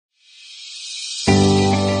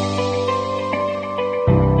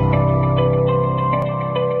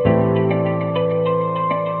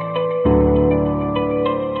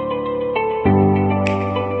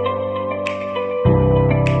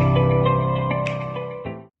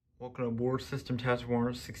Welcome aboard System Test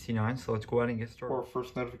 169, so let's go ahead and get started. Our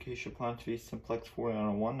first notification appliance to be Simplex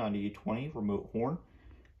 4901-9820 remote horn,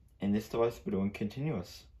 and this device will be doing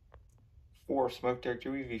continuous. For our smoke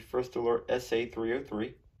detector, we have first alert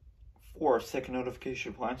SA303. For our second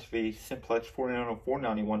notification appliance, the Simplex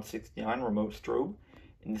 4904-9169 remote strobe,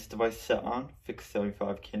 and this device is set on fixed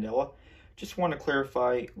 75 candela. Just want to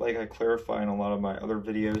clarify, like I clarify in a lot of my other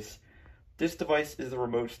videos, this device is the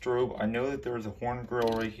remote strobe. I know that there is a horn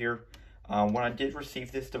grill right here. When I did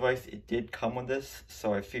receive this device, it did come with this,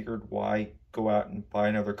 so I figured why go out and buy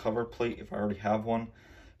another cover plate if I already have one.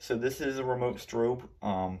 So this is a remote strobe.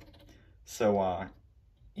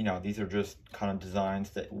 You know, these are just kind of designs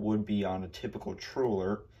that would be on a typical True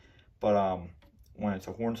Alert, but when it's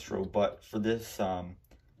a horn strobe. But for this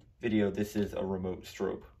video, this is a remote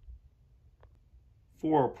strobe.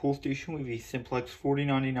 For our pull station, we have a Simplex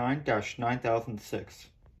 4099-9006.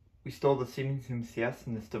 We still have the Siemens MCS,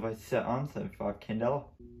 and this device is set on 75 candela.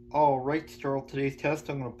 Alright, to start today's test,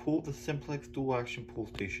 I'm going to pull the Simplex dual action pull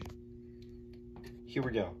station. Here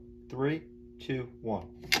we go. 3, 2, 1.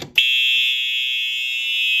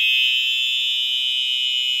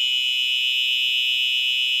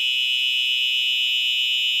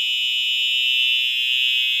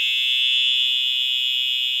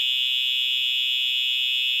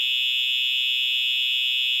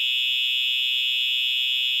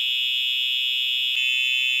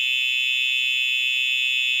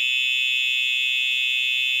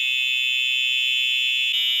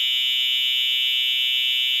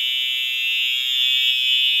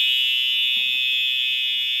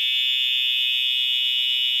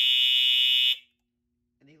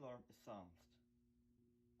 Alarm is silenced.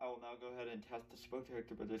 I will now go ahead and test the smoke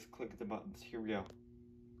detector by just clicking the buttons. Here we go.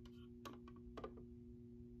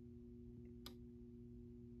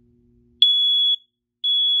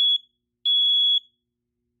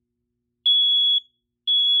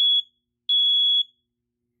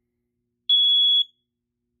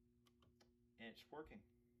 And it's working.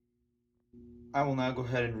 I will now go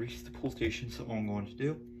ahead and reach the pull station, so what I'm going to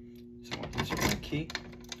do is I'm going to insert my key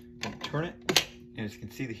and turn it. And as you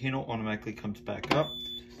can see, the handle automatically comes back up.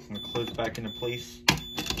 I'm going to close back into place.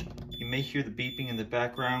 You may hear the beeping in the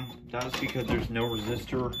background. That is because there's no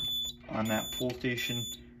resistor on that pull station.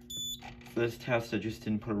 For this test, I just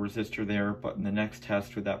didn't put a resistor there, but in the next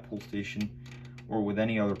test with that pull station, or with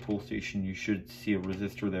any other pull station, you should see a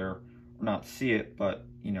resistor there. Or not see it, but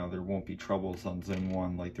you know, there won't be troubles on zone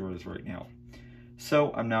 1 like there is right now.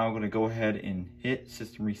 So I'm now going to go ahead and hit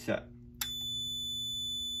system reset.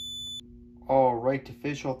 Alright, to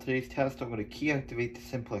finish off today's test, I'm going to key activate the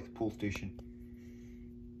Simplex pull station.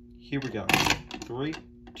 Here we go. 3,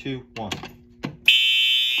 2, 1.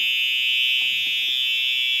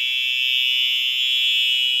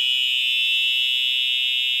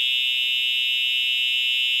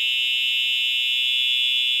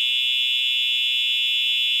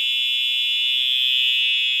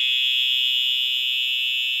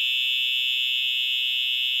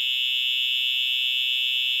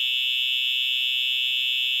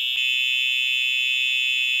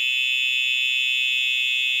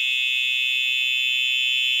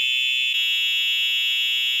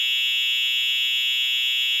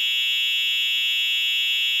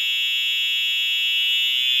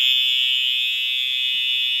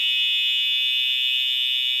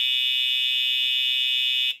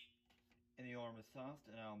 And the alarm is silenced,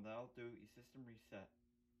 and I'll now do a system reset.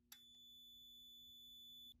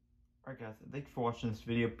 Alright guys, thanks for watching this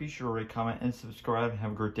video. Be sure to rate, comment, and subscribe, and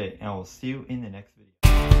have a great day. And I will see you in the next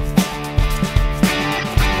video.